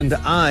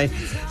and I.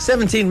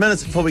 17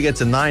 minutes before we get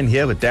to 9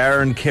 here with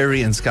Darren,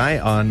 Kerry, and Sky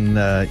on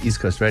East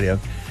Coast Radio.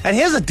 And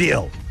here's the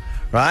deal,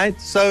 right?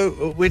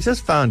 So we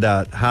just found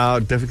out how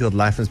difficult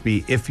life must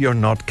be if you're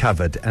not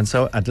covered. And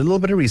so I did a little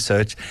bit of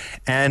research,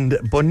 and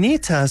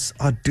Bonitas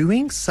are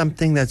doing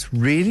something that's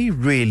really,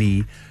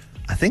 really...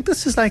 I think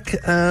this is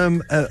like,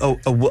 I'm going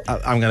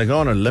to go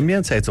on a limb here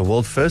and say it's a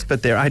world first,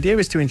 but their idea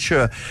is to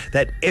ensure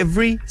that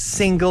every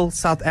single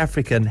South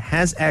African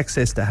has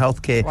access to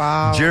healthcare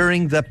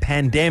during the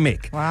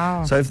pandemic.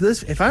 Wow. So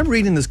if I'm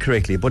reading this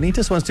correctly,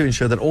 Bonitas wants to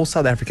ensure that all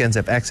South Africans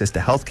have access to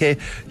healthcare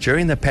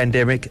during the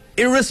pandemic,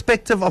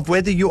 irrespective of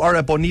whether you are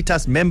a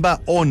Bonitas member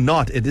or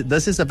not.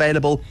 This is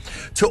available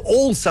to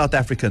all South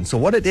Africans. So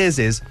what it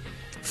is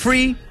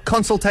free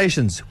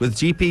consultations with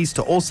GPs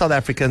to all South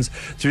Africans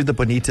through the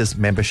Bonitas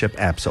membership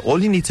app. So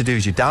all you need to do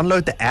is you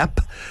download the app,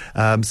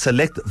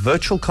 select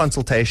virtual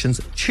consultations,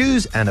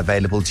 choose an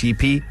available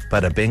GP,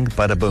 bada bing,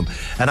 bada boom.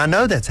 And I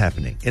know that's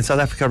happening in South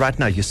Africa right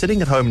now. You're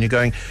sitting at home and you're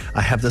going,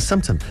 I have this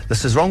symptom.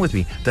 This is wrong with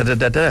me. But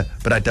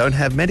I don't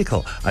have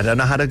medical. I don't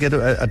know how to get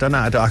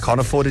I can't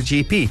afford a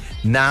GP.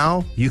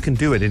 Now you can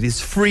do it. It is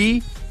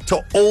free to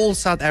all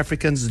South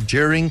Africans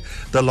during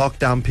the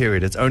lockdown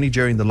period. It's only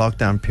during the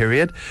lockdown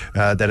period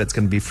that it's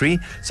going to be free.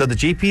 So the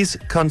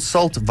GPs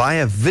consult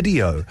via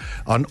video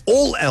on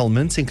all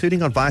ailments,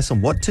 including advice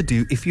on what to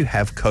do if you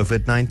have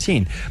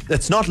COVID-19.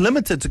 It's not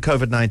limited to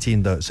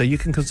COVID-19 though, so you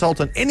can consult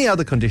on any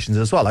other conditions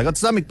as well. I got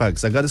stomach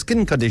bugs, I got a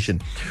skin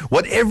condition.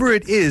 Whatever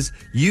it is,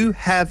 you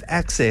have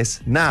access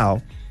now.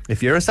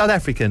 If you're a South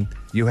African,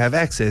 you have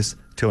access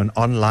to an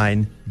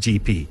online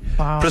GP.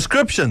 Wow.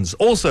 Prescriptions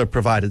also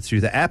provided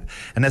through the app,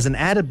 and as an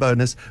added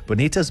bonus,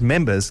 Bonitas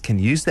members can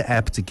use the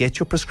app to get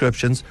your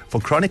prescriptions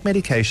for chronic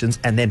medications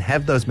and then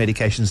have those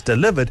medications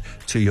delivered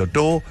to your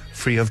door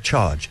free of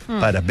charge.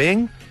 Bada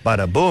bing,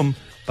 bada boom,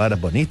 bada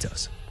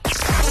Bonitas.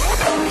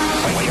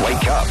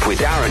 Wake up with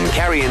Darren,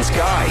 Kerry, and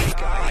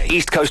Sky.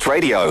 East Coast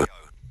Radio.